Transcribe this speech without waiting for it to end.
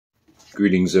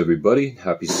Greetings everybody,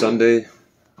 happy Sunday.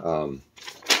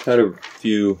 Had a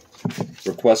few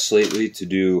requests lately to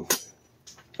do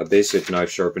a basic knife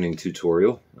sharpening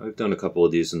tutorial. I've done a couple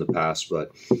of these in the past,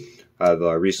 but I've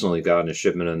recently gotten a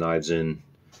shipment of knives in,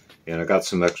 and I got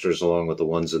some extras along with the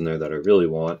ones in there that I really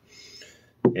want.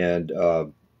 And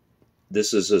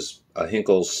this is a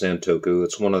Hinkle's santoku.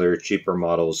 It's one of their cheaper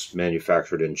models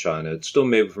manufactured in China. It's still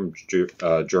made from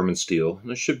German steel,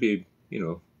 and it should be,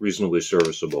 reasonably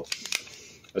serviceable.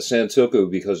 A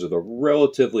santoku, because of the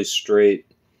relatively straight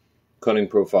cutting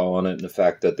profile on it and the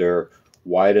fact that they're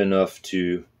wide enough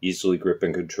to easily grip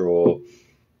and control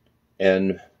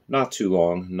and not too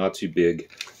long, not too big.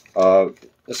 A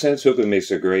santoku makes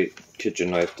a great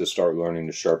kitchen knife to start learning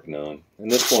to sharpen on.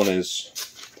 And this one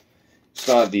it's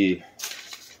not the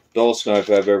dullest knife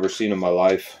I've ever seen in my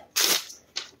life,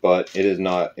 but it is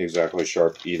not exactly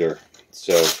sharp either.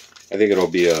 So I think it'll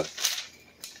be a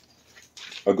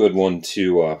good one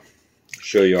to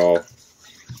show you all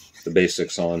the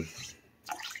basics on.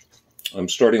 I'm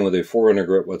starting with a 400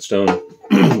 grit whetstone.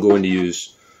 I'm going to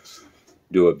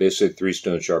do a basic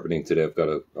 3-stone sharpening today. I've got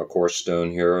a coarse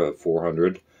stone here, a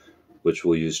 400, which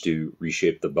we'll use to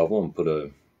reshape the bevel and put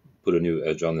a new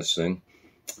edge on this thing.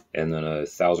 And then a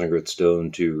 1000 grit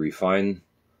stone to refine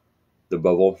the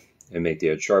bevel and make the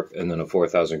edge sharp. And then a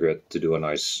 4000 grit to do a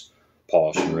nice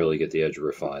polish and really get the edge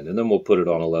refined. And then we'll put it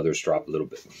on a leather strop a little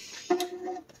bit.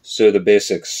 So the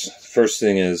basics. First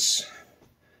thing is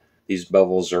these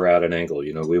bevels are at an angle.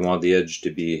 We want the edge to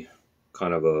be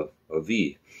kind of a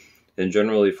V. And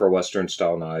generally for Western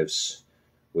style knives,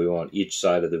 we want each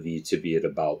side of the V to be at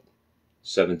about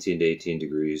 17 to 18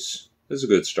 degrees. This is a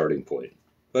good starting point.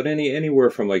 But anywhere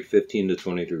from like 15 to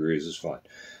 20 degrees is fine.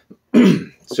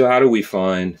 So how do we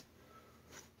find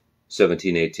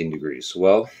 17, 18 degrees?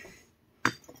 Well,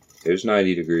 here's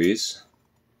 90 degrees.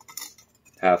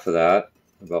 Half of that,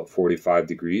 about 45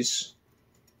 degrees.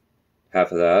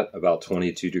 Half of that, about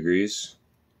 22 degrees.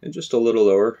 And just a little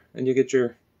lower, and you get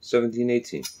your 17,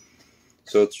 18.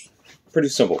 So it's pretty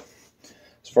simple.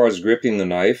 As far as gripping the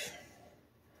knife,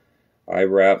 I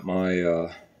wrap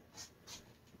my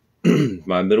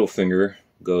my middle finger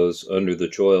goes under the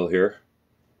choil here,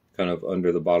 kind of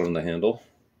under the bottom of the handle,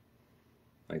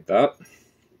 like that.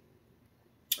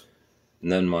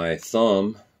 And then my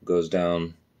thumb goes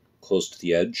down close to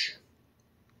the edge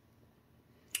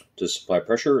to supply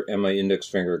pressure, and my index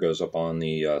finger goes up on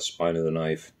the spine of the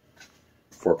knife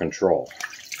for control.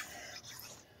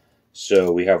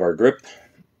 So we have our grip,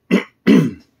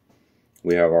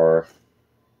 we have our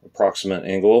approximate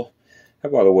angle.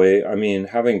 And by the way,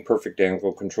 having perfect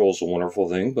angle control is a wonderful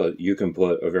thing, but you can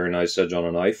put a very nice edge on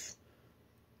a knife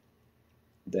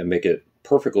and make it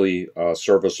perfectly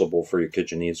serviceable for your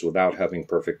kitchen needs without having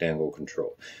perfect angle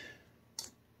control.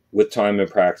 With time and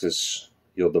practice,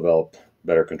 you'll develop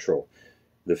better control.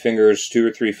 The fingers, 2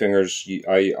 or 3 fingers,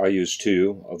 I use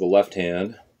 2 of the left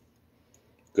hand,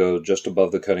 go just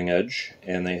above the cutting edge,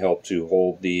 and they help to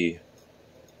hold the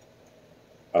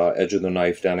edge of the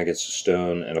knife down against the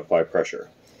stone and apply pressure.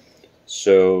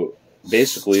 So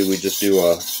basically we just do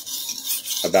a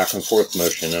back and forth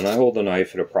motion, and I hold the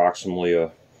knife at approximately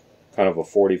a kind of a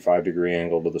 45 degree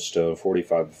angle to the stone,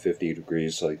 45 to 50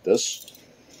 degrees like this.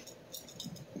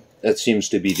 That seems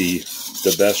to be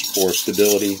the best for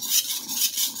stability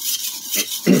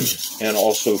and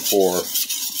also for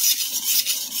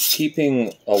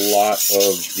keeping a lot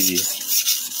of the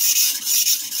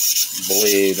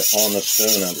blade on the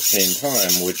stone at the same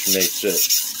time, which makes it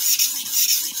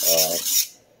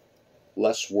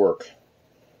less work.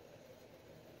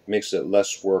 Makes it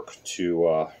less work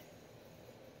to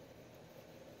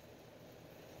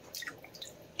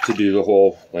do the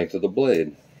whole length of the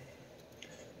blade.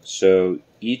 So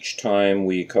each time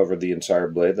we cover the entire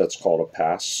blade, that's called a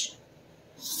pass.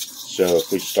 So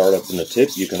if we start up in the tip,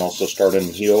 you can also start in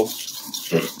the heel.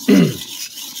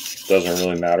 Doesn't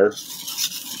really matter.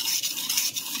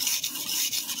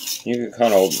 You can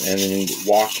kind of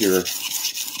walk your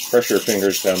pressure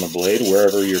fingers down the blade.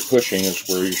 Wherever you're pushing is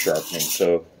where you're sharpening.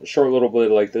 So a short little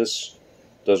blade like this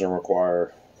doesn't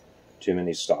require too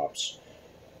many stops.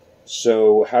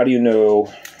 So how do you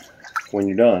know when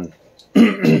you're done?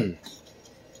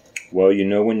 Well, you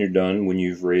know when you're done when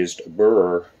you've raised a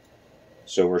burr.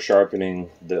 So we're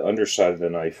sharpening the underside of the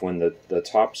knife. When the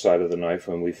top side of the knife,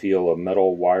 when we feel a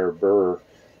metal wire burr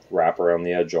wrap around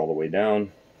the edge all the way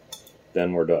down,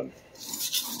 then we're done.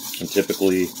 And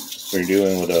typically, when you're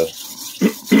dealing with a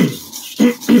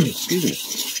excuse me,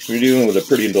 when you're dealing with a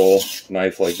pretty dull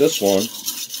knife like this one,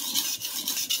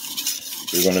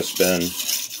 you're going to spend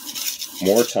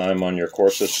more time on your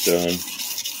coarsest stone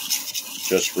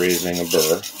just raising a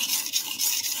burr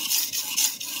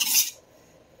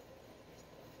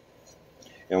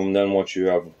And then once you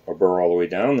have a burr all the way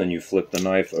down, then you flip the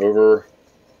knife over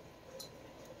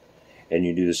and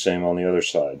you do the same on the other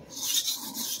side.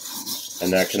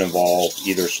 And that can involve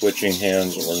either switching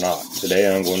hands or not. Today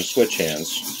I'm going to switch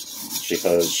hands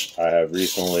because I have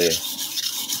recently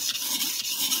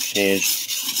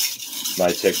changed my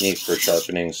technique for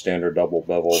sharpening standard double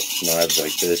bevel knives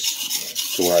like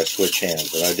this to where I switch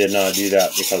hands. And I did not do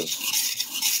that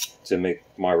because to make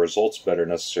my results better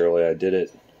necessarily. I did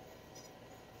it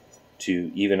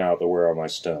to even out the wear on my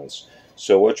stones.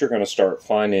 So what you're going to start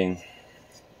finding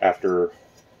after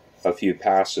a few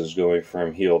passes going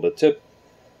from heel to tip,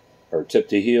 or tip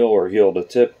to heel, or heel to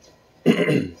tip,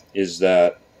 is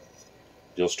that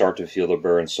you'll start to feel the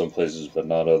burr in some places but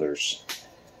not others.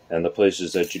 And the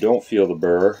places that you don't feel the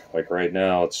burr, like right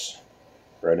now, it's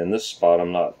right in this spot,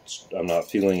 I'm not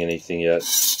feeling anything yet.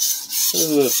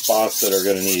 Those are the spots that are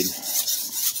going to need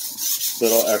a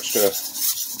little extra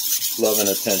love and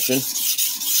attention.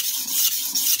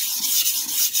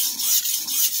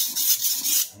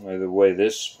 By the way,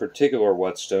 this particular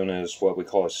whetstone is what we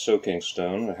call a soaking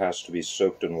stone. It has to be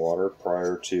soaked in water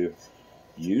prior to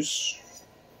use.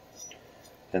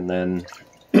 And then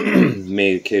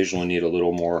may occasionally need a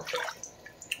little more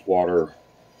water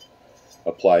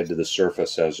applied to the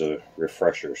surface as a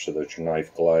refresher so that your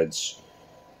knife glides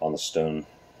on the stone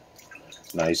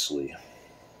nicely.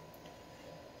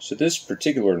 So this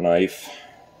particular knife,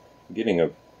 I'm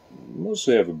getting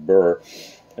mostly have a burr.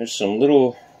 There's some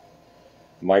little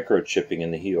micro chipping in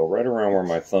the heel right around where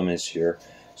my thumb is here.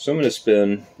 So I'm going to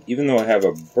spin, even though I have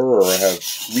a burr, I have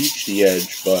reached the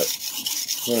edge, but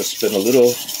I'm going to spend a little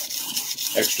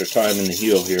extra time in the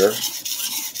heel here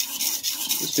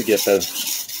just to get the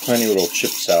tiny little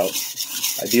chips out.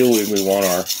 Ideally we want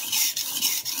our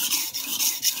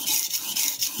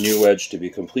new edge to be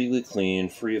completely clean,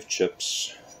 free of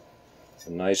chips. A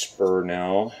nice burr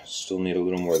now, still need a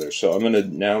little more there. So I'm going to,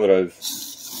 now that I've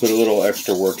put a little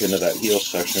extra work into that heel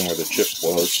section where the chip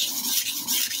was,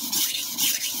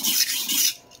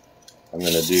 I'm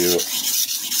going to do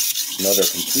another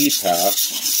complete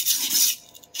pass,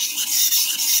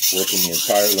 working the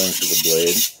entire length of the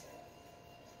blade.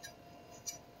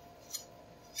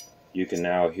 You can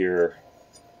now hear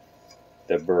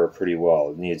that burr pretty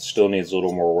well. It still needs a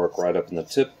little more work right up in the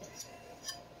tip.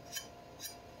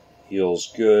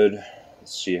 Heel's good.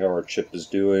 Let's see how our chip is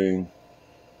doing.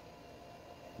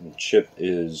 The chip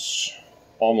is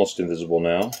almost invisible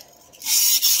now.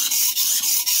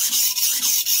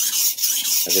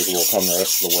 I think it will come the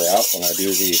rest of the way out when I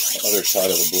do the other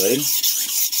side of the blade.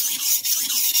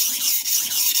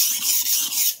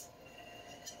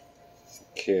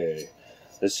 Okay,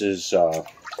 this is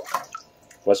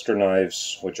Western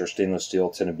knives, which are stainless steel,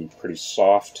 tend to be pretty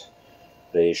soft.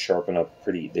 They sharpen up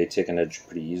they take an edge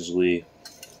pretty easily.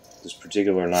 This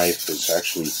particular knife is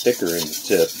actually thicker in the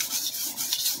tip,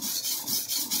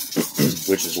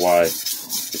 which is why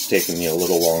it's taken me a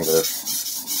little longer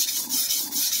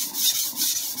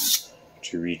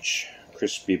to reach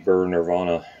crispy burr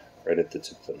nirvana right at the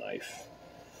tip of the knife.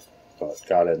 But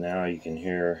got it now. You can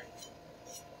hear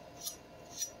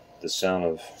the sound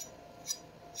of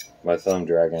my thumb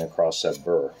dragging across that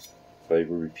burr. If I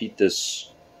repeat this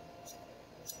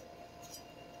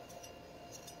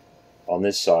on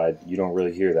this side, you don't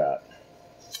really hear that.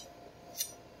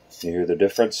 You hear the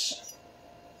difference,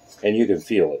 and you can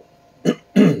feel it.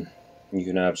 You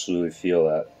can absolutely feel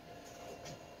that.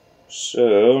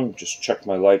 So, just check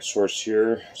my light source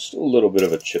here. Still a little bit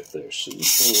of a chip there, so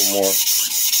just a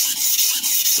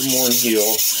little more in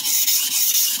heel.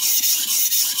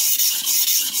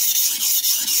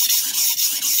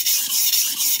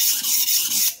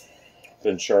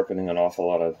 Been sharpening an awful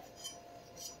lot of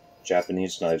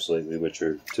Japanese knives lately, which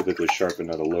are typically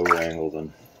sharpened at a lower angle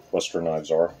than Western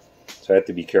knives are. So I have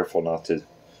to be careful not to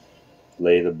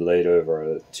lay the blade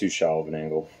over at too shallow of an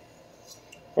angle.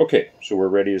 Okay, so we're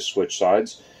ready to switch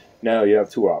sides. Now you have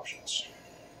two options.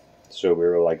 So we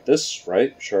were like this,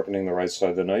 right? Sharpening the right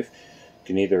side of the knife. You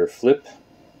can either flip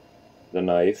the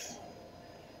knife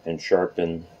and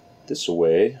sharpen this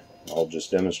away. I'll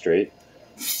just demonstrate.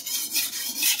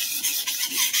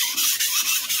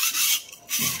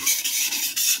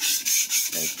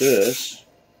 Like this.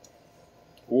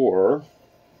 Or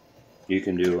you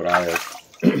can do what I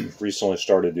have recently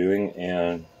started doing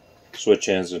and switch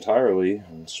hands entirely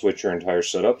and switch your entire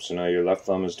setup. So now your left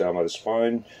thumb is down by the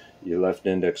spine, your left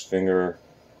index finger,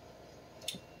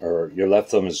 or your left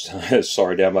thumb is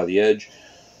sorry, down by the edge,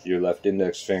 your left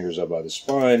index finger is up by the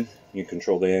spine. You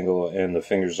control the angle, and the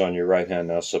fingers on your right hand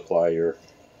now supply your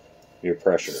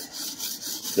pressure.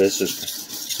 This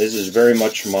is very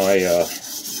much my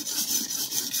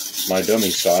my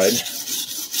dummy side,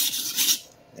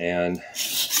 and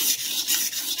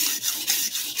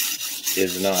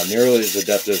is not nearly as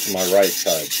adept as my right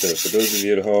side. So for those of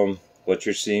you at home, what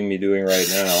you're seeing me doing right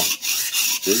now,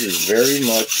 this is very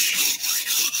much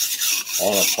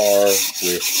on a par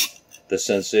with the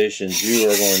sensations you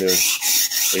are going to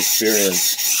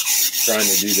experience trying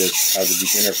to do this as a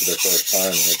beginner for the first time.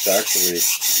 And it's actually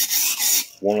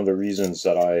one of the reasons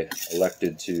that I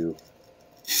elected to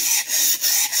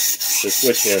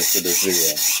switch hands for this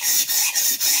video.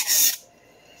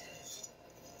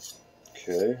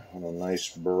 Okay, on a nice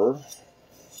burr.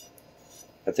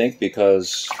 I think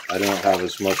because I don't have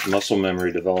as much muscle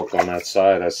memory developed on that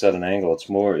side, I set an angle. It's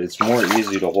more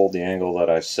easy to hold the angle that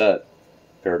I set,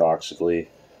 paradoxically,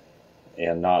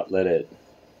 and not let it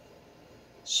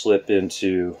slip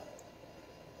into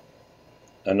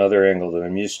another angle that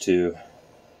I'm used to.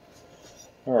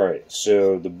 Alright,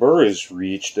 so the burr is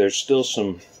reached. There's still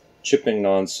some chipping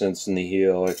nonsense in the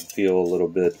heel. I can feel a little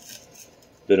bit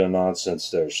of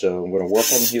nonsense there. So I'm going to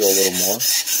work on the heel a little more.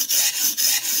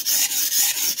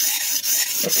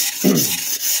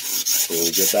 So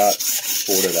we get that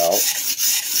sorted out.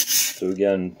 So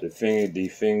again, the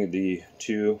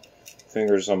two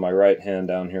fingers on my right hand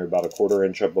down here about a 1/4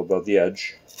 inch up above the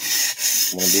edge.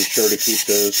 I'm going to be sure to keep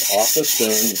those off the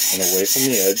stone and away from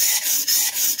the edge.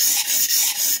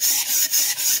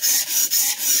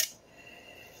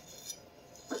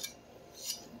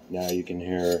 Now you can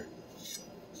hear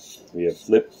we have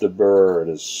flipped the burr. It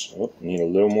is, need a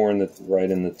little more right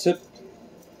in the tip.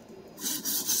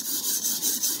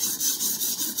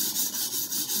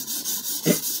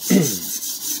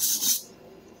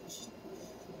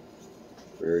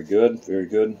 Very good, very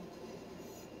good.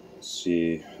 Let's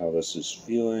see how this is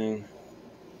feeling.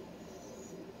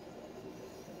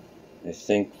 I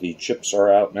think the chips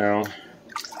are out now.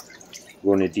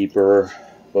 Going in deeper,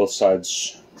 both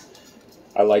sides.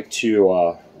 I like to,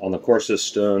 on the coarsest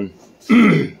stone,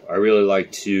 I really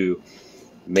like to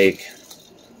make,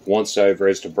 once I've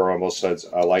raised a burr on both sides,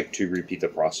 I like to repeat the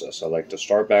process. I like to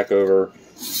start back over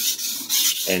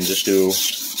and just do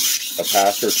a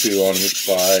pass or two on each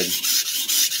side.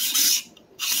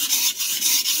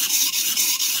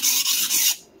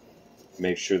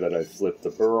 Make sure that I flip the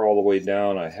burr all the way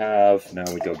down. I have. Now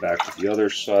we go back to the other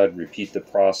side, repeat the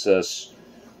process.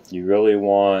 You really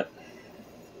want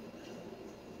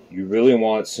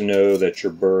to know that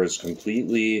your burr is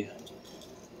completely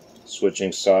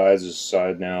switching sides. This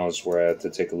side now is where I have to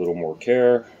take a little more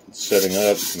care. Setting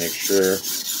up, make sure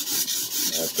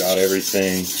I've got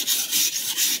everything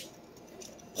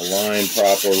aligned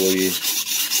properly.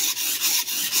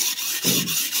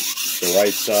 The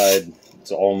right side,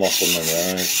 it's all muscle memory. I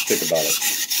don't have to think about it.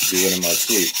 Do it in my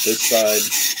sleep. This side,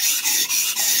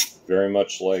 very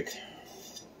much like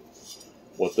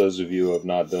what those of you who have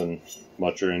not done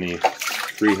much or any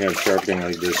freehand sharpening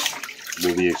like this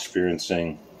will be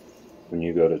experiencing when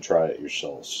you go to try it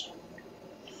yourselves.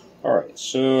 Alright,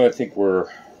 so I think we're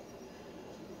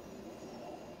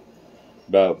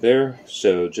about there.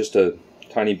 So just a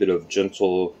tiny bit of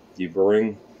gentle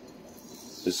deburring.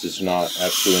 This is not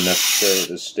absolutely necessary at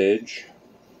this stage,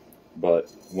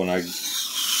 but when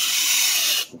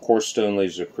coarse stone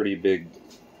leaves a pretty big,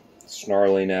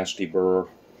 snarly, nasty burr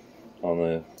on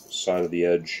the side of the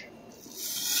edge.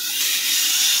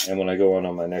 And when I go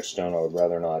on my next stone, I would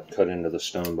rather not cut into the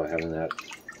stone by having that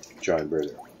giant burr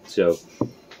there. So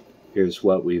here's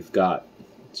what we've got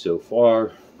so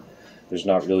far. There's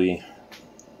not really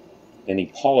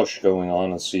any polish going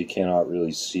on, so you cannot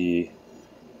really see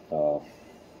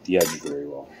the edge very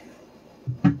well.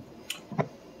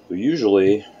 So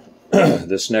usually,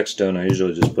 this next stone, I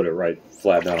usually just put it right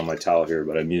flat down on my towel here,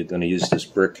 but I'm going to use this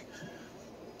brick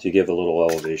to give a little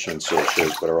elevation so it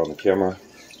shows better on the camera.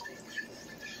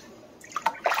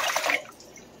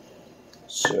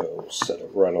 So set it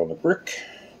right on the brick.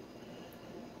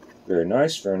 Very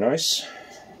nice, very nice.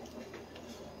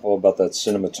 All about that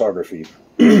cinematography.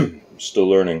 I'm still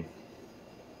learning.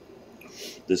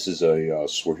 This is a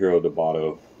Suihiro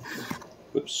Debato.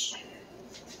 Whoops.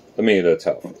 Let me get a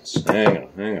towel for this. Hang on.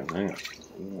 I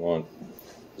don't want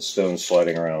the stone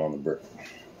sliding around on the brick.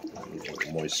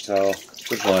 A moist towel.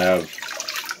 Fortunately, I have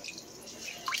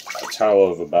a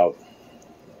towel of about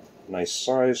nice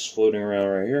size floating around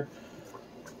right here.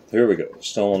 Here we go.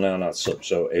 Stone will now not slip.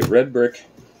 So a red brick.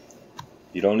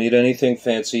 You don't need anything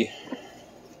fancy. Get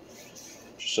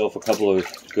yourself a couple of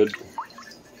good,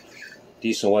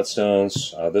 decent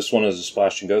whetstones. This one is a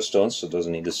splash and go stone, so it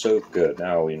doesn't need to soak. Good.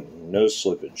 Now no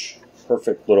slippage.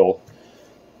 Perfect little,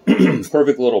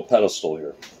 perfect little pedestal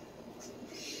here.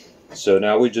 So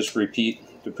now we just repeat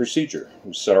the procedure.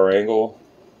 We set our angle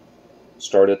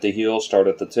Start at the heel, start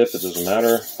at the tip, it doesn't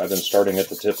matter. I've been starting at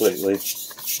the tip lately.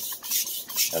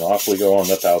 And off we go on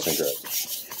the 1000 grit.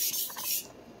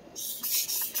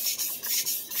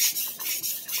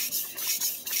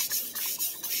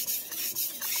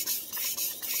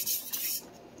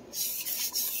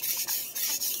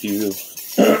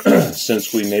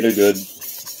 Since we made a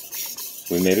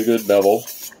good bevel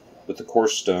with the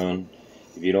coarse stone,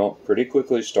 if you don't pretty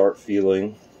quickly start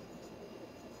feeling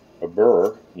a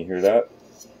burr, you hear that?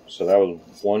 So that was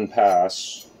one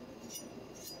pass,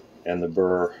 and the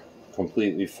burr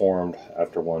completely formed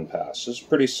after one pass. This is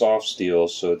pretty soft steel,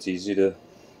 so it's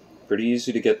pretty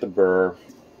easy to get the burr.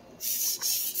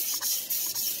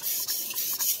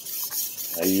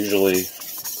 I usually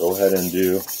go ahead and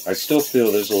I still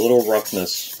feel there's a little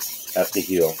roughness at the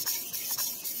heel,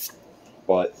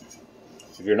 but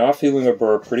if you're not feeling a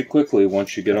burr pretty quickly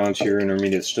once you get onto your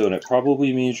intermediate stone, it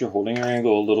probably means you're holding your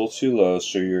angle a little too low,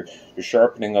 so you're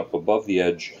sharpening up above the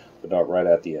edge, but not right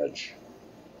at the edge.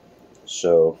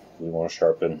 So we want to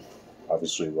sharpen,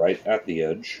 obviously, right at the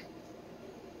edge.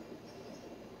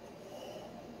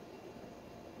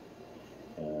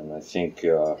 And I think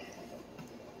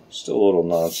still a little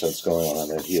nonsense going on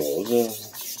that heel.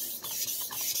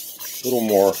 There's a little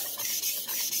more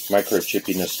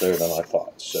microchippiness there than I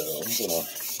thought. So I'm gonna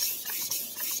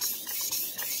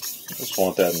just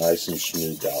want that nice and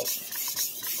smoothed out.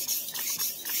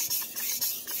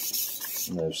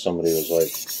 And if somebody was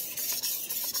like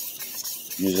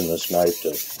using this knife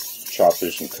to chop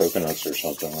through some coconuts or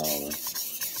something, I don't know.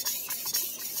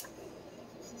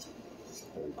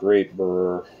 A great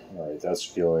burr. Alright, that's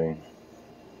feeling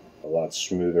a lot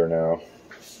smoother now.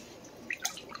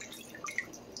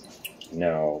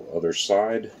 Now, other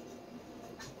side.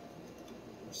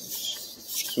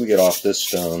 So we get off this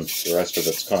stone, the rest of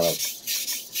it's kind of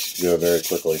go very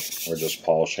quickly. We're just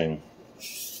polishing.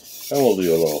 And we'll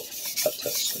do a little cut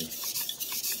test and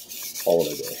call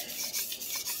it a day.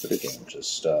 But again,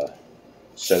 just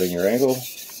setting your angle,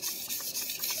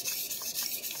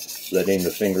 letting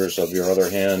the fingers of your other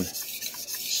hand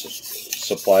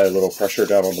supply a little pressure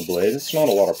down on the blade. It's not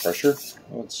a lot of pressure.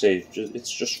 I would say it's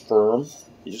just firm.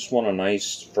 You just want a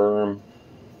nice, firm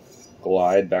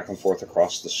glide back and forth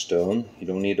across the stone. You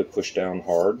don't need to push down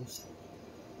hard.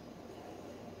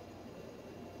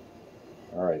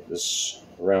 Alright, this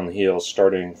around the heel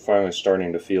finally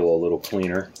starting to feel a little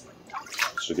cleaner.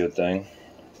 It's a good thing.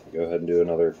 Go ahead and do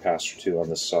another pass or two on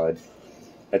this side.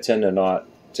 I tend to not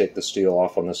take the steel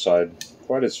off on this side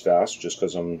quite as fast just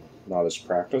because I'm not as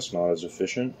practiced, not as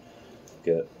efficient.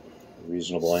 Get a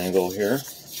reasonable angle here.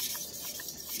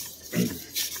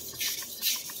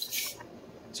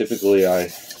 Typically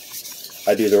I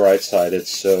do the right side.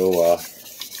 It's so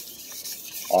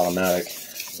automatic.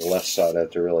 The left side I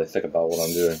have to really think about what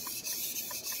I'm doing.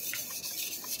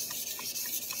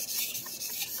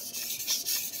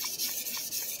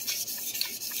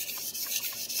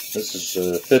 This is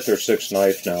a 5th or 6th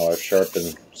knife now I've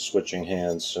sharpened switching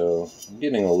hands, so I'm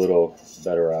getting a little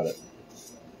better at it.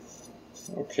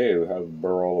 Okay, we have the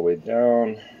burr all the way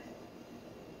down.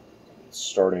 It's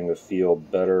starting to feel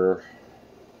better.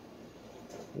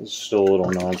 There's still a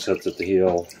little nonsense at the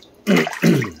heel.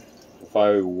 If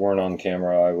I weren't on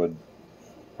camera, I would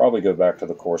probably go back to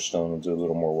the coarse stone and do a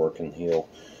little more work in the heel.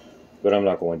 But I'm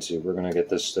not going to. We're going to get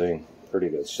this thing pretty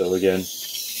good. So again,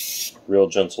 real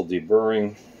gentle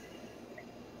deburring.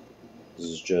 This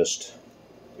is just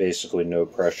basically no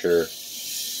pressure.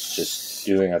 Just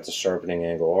doing at the sharpening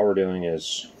angle. All we're doing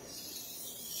is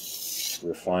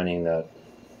refining that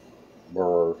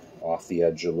burr off the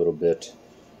edge a little bit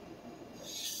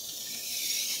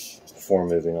before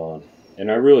moving on. And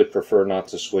I really prefer not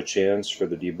to switch hands for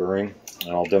the deburring,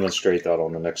 and I'll demonstrate that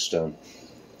on the next stone.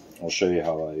 I'll show you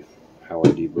how I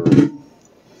deburr.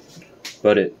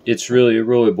 But it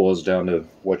really boils down to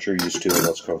what you're used to and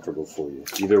what's comfortable for you.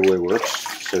 Either way works.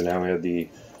 So now we have the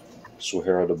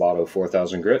Suihara Dabato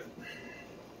 4000 grit,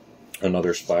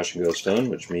 another splash and go stone,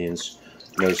 which means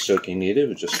no soaking needed.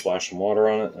 We just splash some water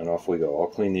on it and off we go. I'll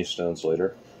clean these stones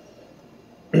later.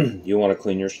 You want to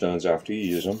clean your stones after you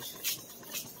use them.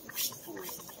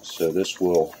 So this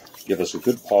will give us a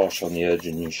good polish on the edge,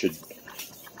 and you should,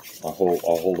 I'll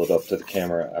hold it up to the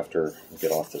camera after we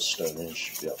get off this stone, and you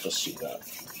should be able to see that.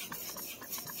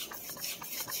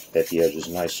 That the edge is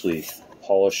nicely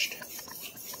polished,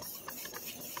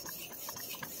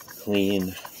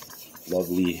 clean,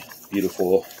 lovely,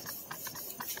 beautiful.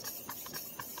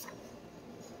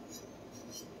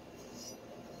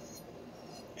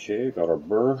 Okay, got our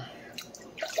burr.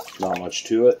 Not much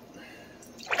to it.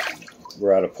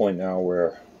 We're at a point now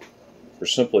where we're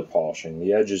simply polishing.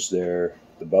 The edge is there.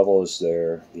 The bevel is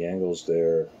there, the angle is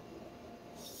there.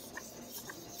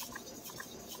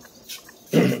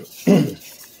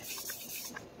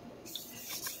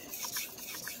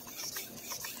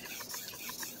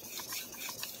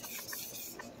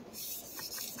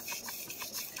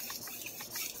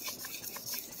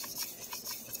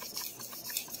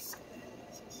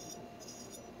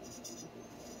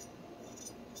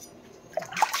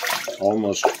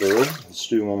 Almost through. Let's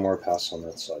do one more pass on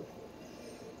that side.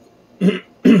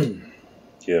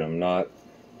 Again, I'm not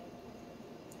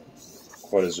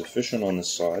quite as efficient on this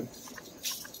side.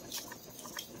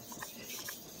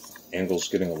 Angle's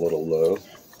getting a little low,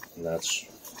 and that's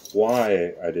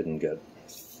why I didn't get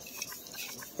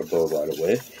a burr right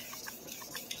away.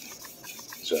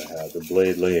 So I had the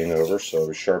blade laying over, so I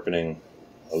was sharpening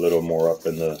a little more up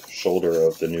in the shoulder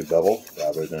of the new bevel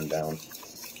rather than down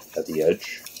at the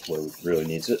edge where it really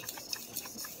needs it.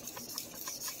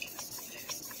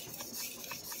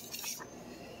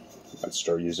 I'd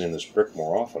start using this brick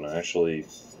more often. It actually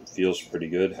feels pretty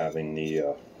good having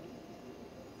the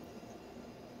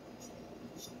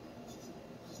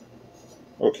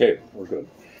okay, we're good.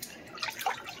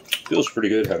 Feels pretty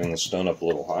good having the stone up a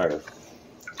little higher.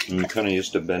 I'm kind of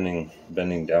used to bending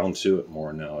down to it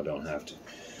more now. I don't have to.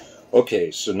 Okay,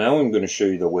 so now I'm going to show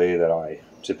you the way that I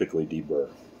typically deburr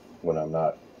when I'm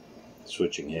not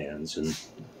switching hands, and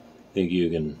I think you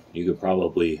can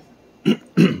probably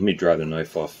let me dry the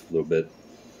knife off a little bit.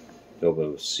 You'll be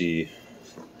able to see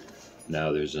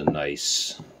now there's a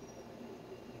nice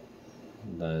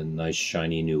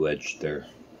shiny new edge there.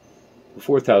 The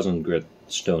 4000 grit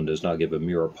stone does not give a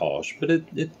mirror polish, but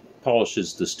it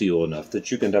polishes the steel enough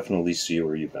that you can definitely see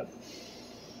where you've been.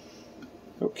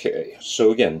 Okay,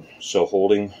 so again,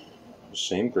 holding the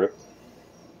same grip,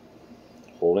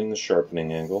 holding the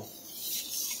sharpening angle.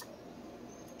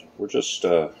 We're just,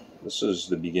 this is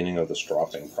the beginning of the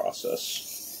stropping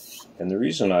process. And the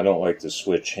reason I don't like to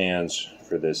switch hands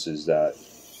for this is that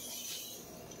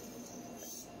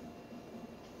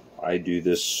I do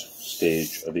this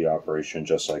stage of the operation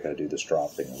just like I do the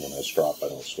stropping. And when I strop, I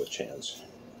don't switch hands.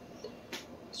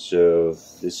 So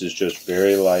this is just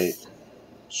very light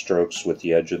strokes with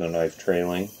the edge of the knife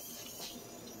trailing.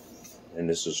 And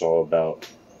this is all about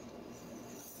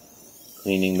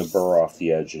cleaning the burr off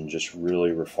the edge and just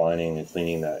really refining and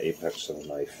cleaning that apex of the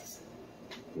knife.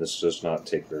 This does not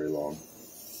take very long.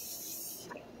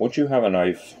 Once you have a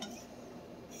knife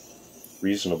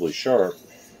reasonably sharp,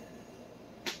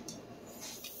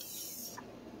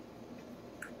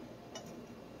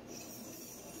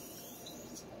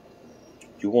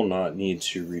 you will not need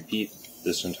to repeat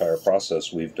this entire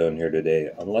process we've done here today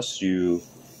unless you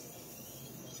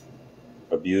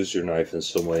abuse your knife in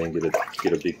some way and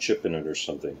get a big chip in it or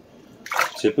something.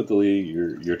 Typically,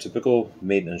 your typical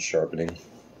maintenance sharpening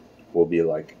will be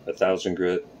like 1000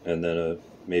 grit and then a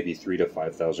maybe 3,000 to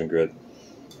 5,000 grit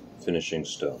finishing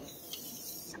stone,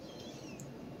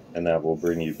 and that will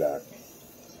bring you back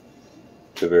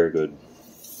to very good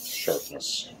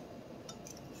sharpness.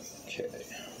 Okay.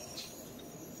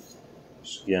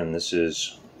 So again, this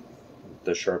is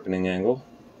the sharpening angle.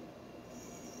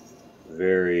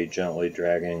 Very gently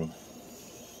dragging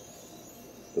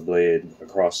the blade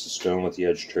across the stone with the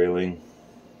edge trailing,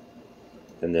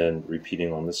 and then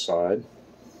repeating on this side.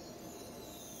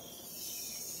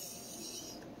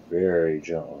 Very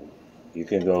gently. You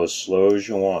can go as slow as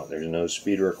you want. There's no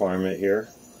speed requirement here.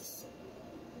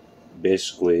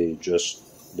 Basically,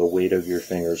 just the weight of your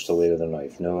fingers, the weight of the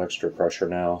knife. No extra pressure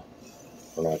now.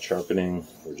 We're not sharpening.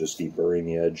 We're just deburring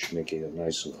the edge, making it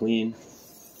nice and clean.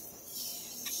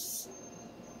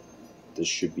 This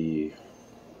should be,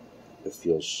 it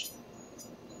feels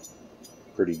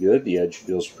pretty good. The edge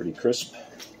feels pretty crisp.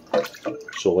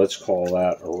 So let's call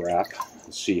that a wrap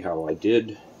and see how I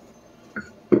did.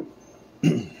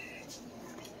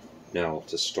 Now,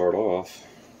 to start off,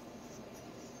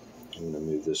 I'm going to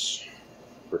move this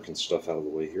brick and stuff out of the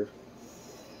way here.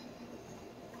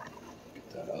 Get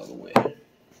that out of the way.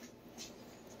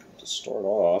 To start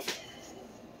off,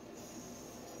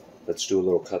 let's do a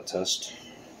little cut test.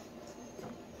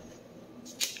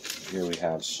 Here we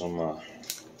have some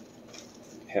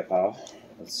hepa.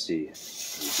 Let's see.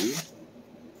 We do.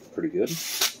 Pretty good.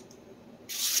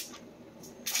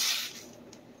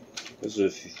 There's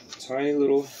a tiny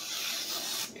little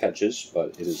catches,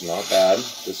 but it is not bad.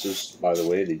 This is, by the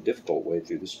way, the difficult way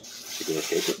through this particular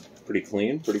paper. Pretty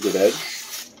clean, pretty good edge.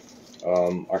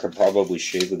 I could probably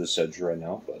shave with this edge right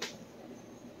now, but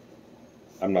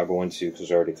I'm not going to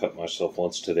because I already cut myself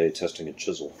once today testing a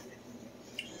chisel.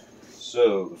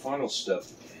 So the final step,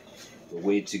 the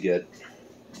way to get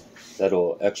that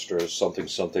little extra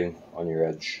something on your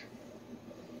edge.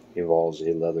 involves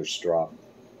a leather strop,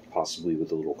 possibly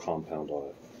with a little compound on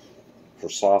it. For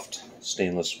soft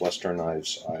stainless Western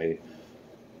knives, I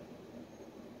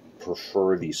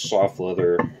prefer the soft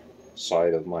leather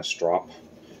side of my strop.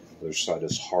 The other side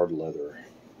is hard leather.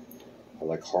 I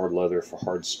like hard leather for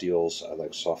hard steels. I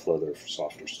like soft leather for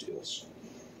softer steels.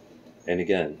 And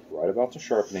again, right about the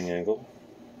sharpening angle.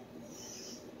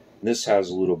 And this has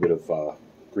a little bit of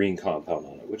green compound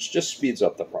on it, which just speeds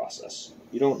up the process.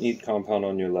 You don't need compound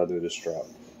on your leather to strap.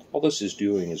 All this is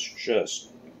doing is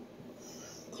just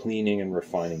cleaning and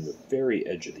refining the very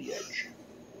edge of the edge.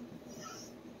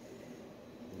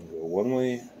 You go one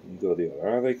way, you go the other.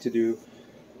 I like to do,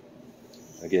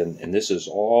 again, and this is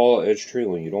all edge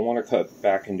trailing. You don't want to cut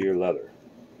back into your leather.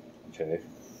 Okay?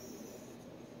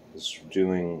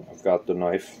 I've got the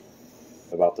knife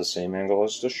about the same angle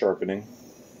as the sharpening.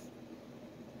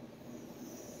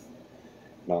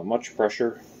 Not much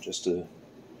pressure, just a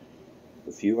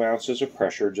few ounces of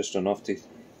pressure, just enough to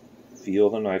feel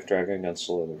the knife dragging against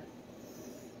the leather.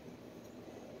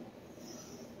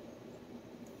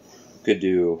 Could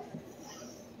do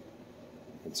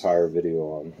an entire video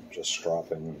on just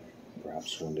stropping,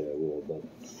 perhaps one day I will, but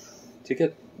to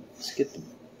get the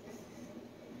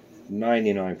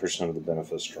 99% of the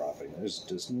benefits dropping,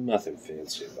 there's nothing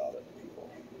fancy about it, people.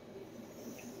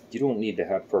 You don't need to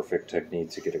have perfect technique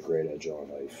to get a great edge on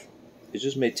a knife. It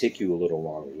just may take you a little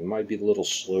longer. You might be a little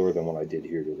slower than what I did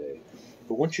here today.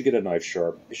 But once you get a knife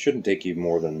sharp, it shouldn't take you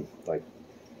more than like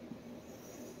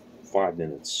 5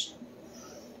 minutes.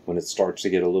 When it starts to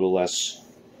get a little less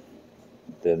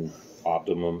than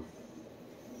optimum,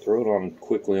 throw it on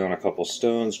quickly on a couple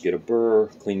stones, get a burr,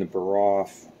 clean the burr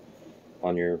off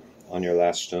on your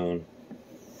last stone,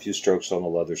 a few strokes on the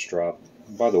leather strap.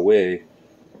 By the way,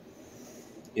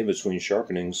 in between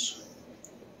sharpenings,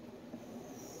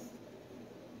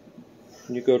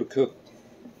 when you go to cook,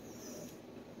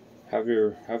 have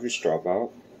your strap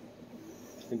out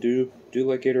and do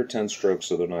like 8 or 10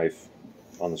 strokes of the knife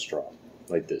on the strap,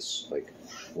 like this, like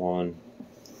 1,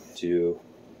 2,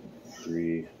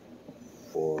 3,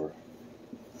 4,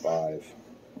 5,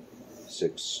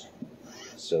 6,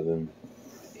 7,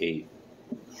 8,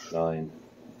 9,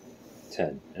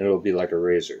 10, and it'll be like a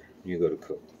razor when you go to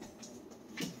cook.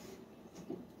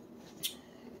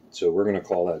 So we're going to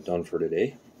call that done for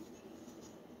today.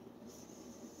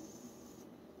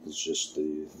 It's just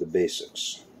the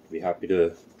basics. I'd be happy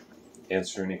to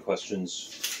answer any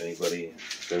questions,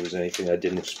 if there was anything I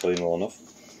didn't explain well enough.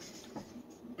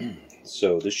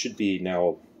 So this should be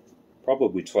now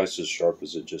probably twice as sharp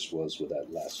as it just was with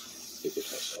that last paper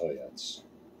test. Oh yeah,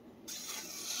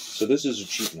 so this is a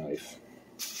cheap knife.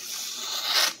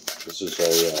 This is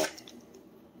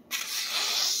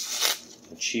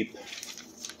a cheap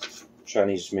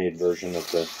Chinese-made version of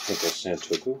the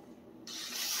santoku.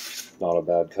 Not a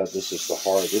bad cut. This is the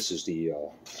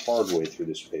hard way through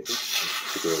this paper, this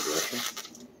particular direction.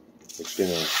 It's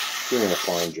doing a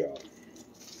fine job.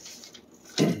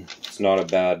 It's not a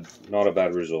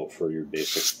bad result for your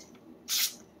basic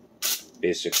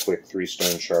quick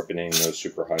 3-stone sharpening, no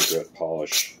super high grit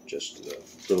polish, just a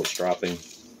little stropping.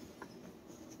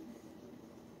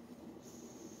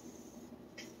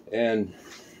 And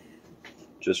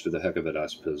just for the heck of it, I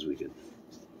suppose we could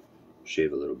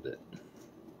shave a little bit.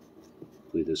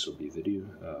 Hopefully this will be video.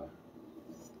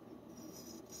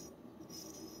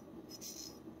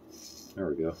 There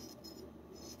we go.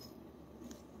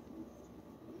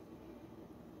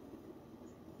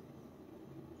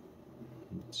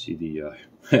 See the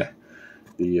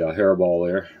hairball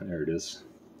there. There it is.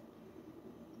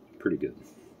 Pretty good.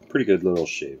 Pretty good little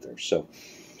shave there. So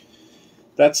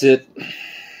that's it.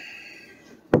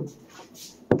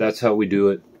 That's how we do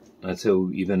it. That's how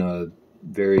even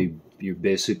your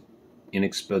basic,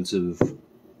 inexpensive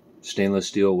stainless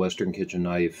steel Western kitchen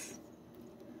knife,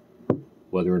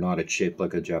 whether or not it's shaped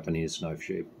like a Japanese knife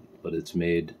shape, but it's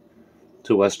made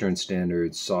to Western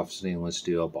standards, soft stainless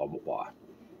steel, blah blah blah.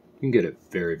 You can get it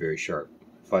very, very sharp.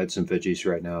 If I had some veggies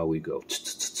right now, we'd go,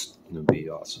 and it'd be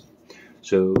awesome.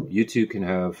 So you too can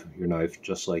have your knife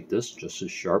just like this, just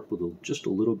as sharp, with just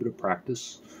a little bit of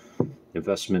practice,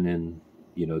 investment in,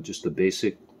 just the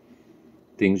basic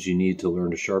things you need to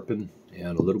learn to sharpen,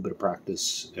 and a little bit of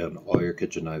practice, and all your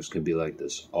kitchen knives can be like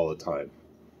this all the time,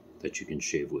 that you can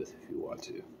shave with if you want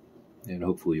to. And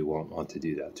hopefully you won't want to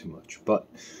do that too much. But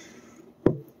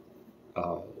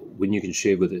when you can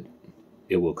shave with it,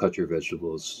 it will cut your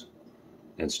vegetables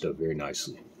and stuff very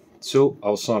nicely. So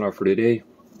I'll sign off for today.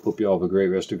 Hope you all have a great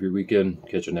rest of your weekend.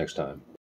 Catch you next time.